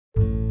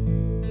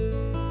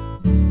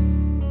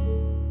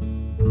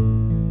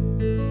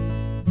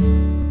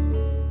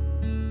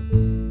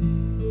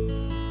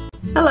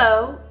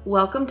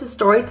Welcome to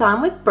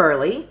Storytime with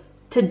Berly.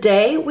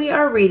 Today we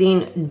are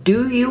reading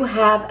Do You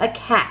Have a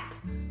Cat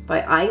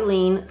by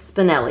Eileen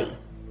Spinelli.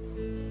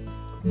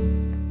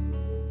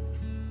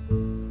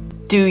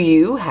 Do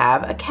You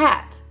Have a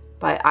Cat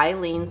by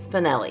Eileen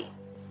Spinelli.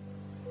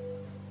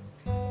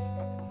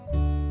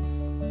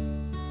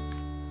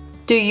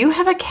 Do you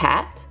have a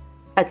cat?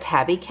 A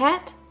tabby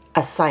cat?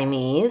 A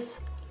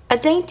Siamese? A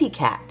dainty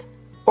cat?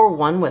 Or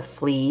one with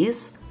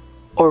fleas?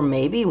 Or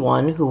maybe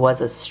one who was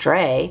a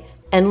stray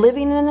and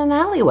living in an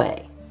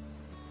alleyway?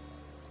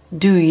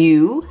 Do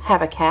you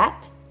have a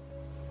cat?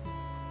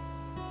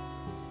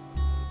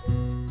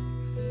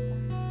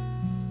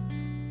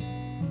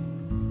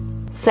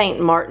 Saint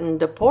Martin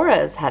de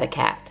Porres had a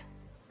cat.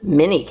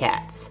 Many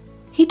cats.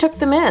 He took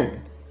them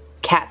in.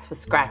 Cats with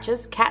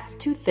scratches, cats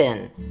too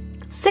thin.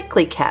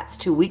 Sickly cats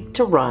too weak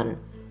to run.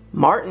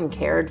 Martin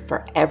cared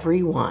for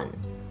every one.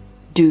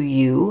 Do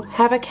you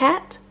have a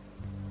cat?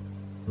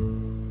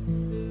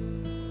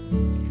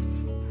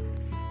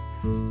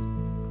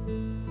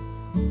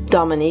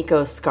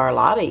 Domenico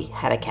Scarlatti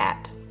had a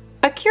cat.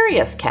 A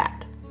curious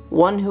cat,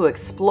 one who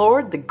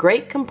explored the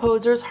great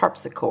composer's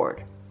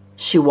harpsichord.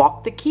 She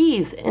walked the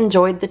keys,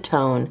 enjoyed the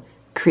tone,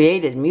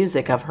 created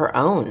music of her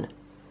own.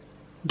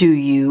 Do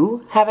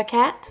you have a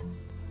cat?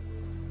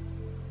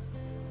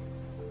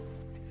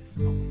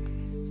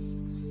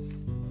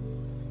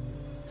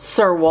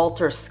 Sir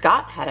Walter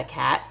Scott had a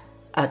cat,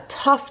 a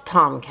tough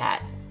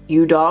tomcat.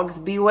 You dogs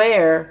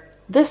beware.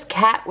 This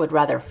cat would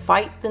rather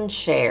fight than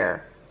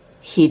share.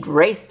 He'd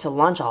race to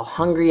lunch all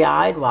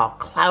hungry-eyed while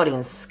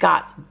clouting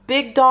Scott's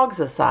big dogs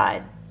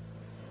aside.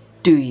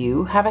 Do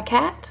you have a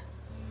cat?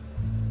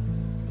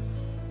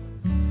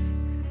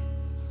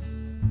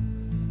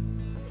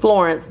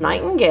 Florence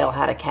Nightingale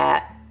had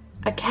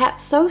a cat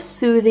so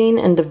soothing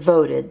and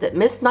devoted that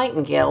Miss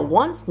Nightingale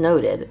once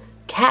noted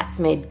cats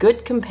made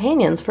good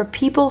companions for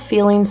people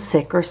feeling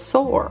sick or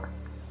sore.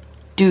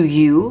 Do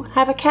you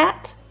have a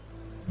cat?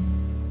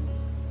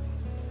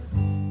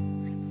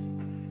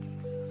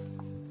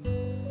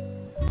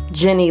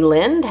 Jenny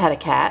Lind had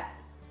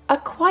a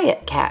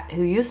quiet cat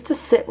who used to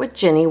sit with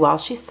Jenny while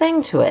she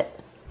sang to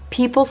it.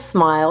 People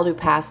smiled who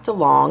passed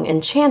along,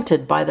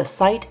 enchanted by the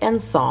sight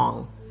and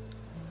song.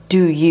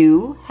 Do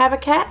you have a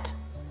cat?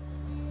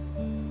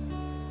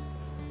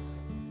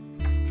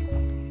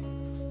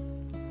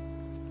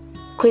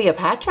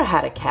 Cleopatra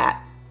had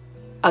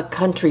a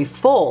country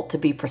full to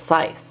be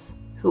precise,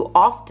 who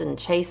often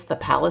chased the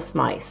palace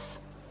mice.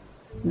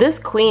 This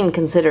queen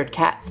considered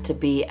cats to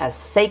be as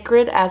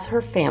sacred as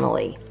her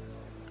family.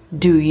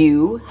 Do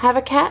you have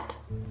a cat?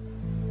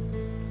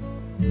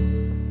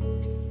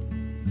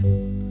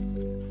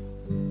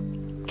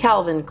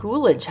 Calvin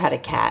Coolidge had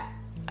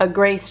a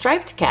gray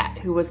striped cat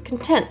who was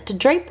content to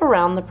drape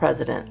around the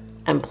president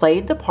and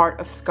played the part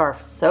of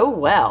Scarf so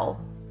well,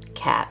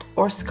 cat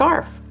or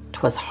scarf,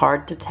 'twas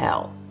hard to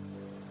tell.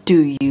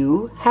 Do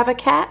you have a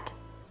cat?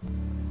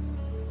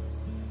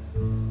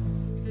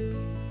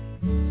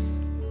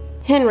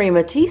 Henry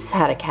Matisse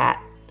had a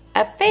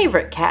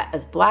favorite cat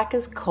as black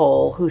as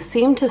coal who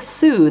seemed to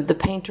soothe the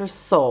painter's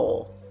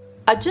soul.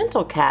 A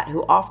gentle cat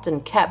who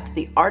often kept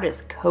the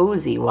artist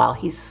cozy while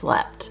he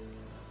slept.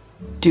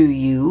 Do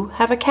you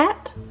have a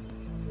cat?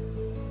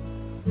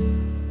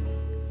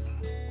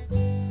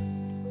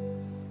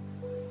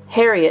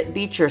 Harriet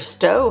Beecher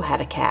Stowe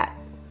had a cat.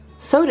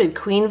 So did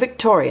Queen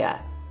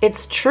Victoria.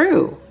 It's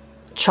true.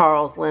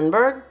 Charles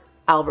Lindbergh,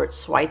 Albert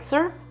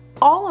Schweitzer,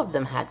 all of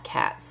them had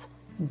cats.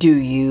 Do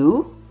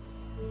you?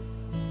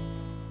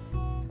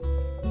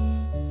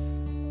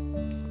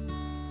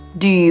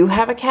 Do you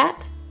have a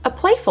cat? A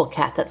playful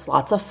cat that's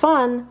lots of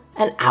fun.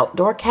 An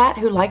outdoor cat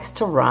who likes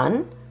to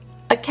run.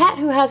 A cat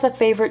who has a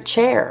favorite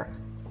chair.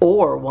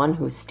 Or one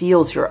who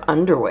steals your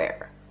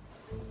underwear.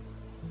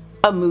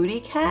 A moody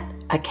cat?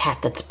 A cat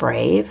that's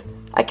brave.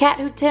 A cat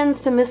who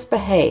tends to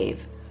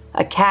misbehave.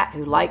 A cat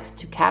who likes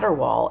to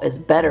caterwaul is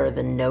better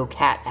than no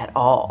cat at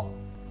all.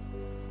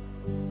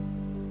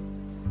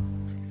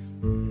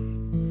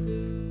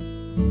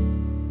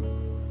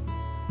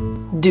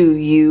 Do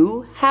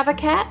you have a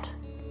cat?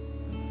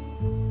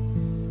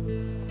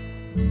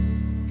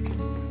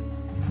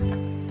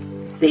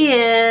 The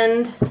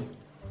end.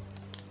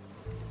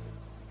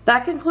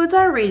 That concludes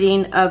our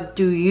reading of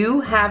Do You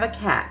Have a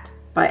Cat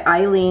by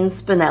Eileen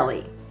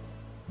Spinelli.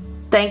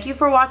 Thank you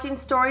for watching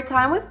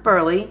Storytime with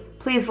Berly.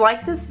 Please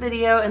like this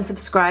video and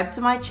subscribe to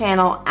my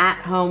channel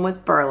at Home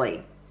with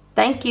Berly.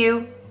 Thank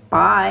you.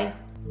 Bye.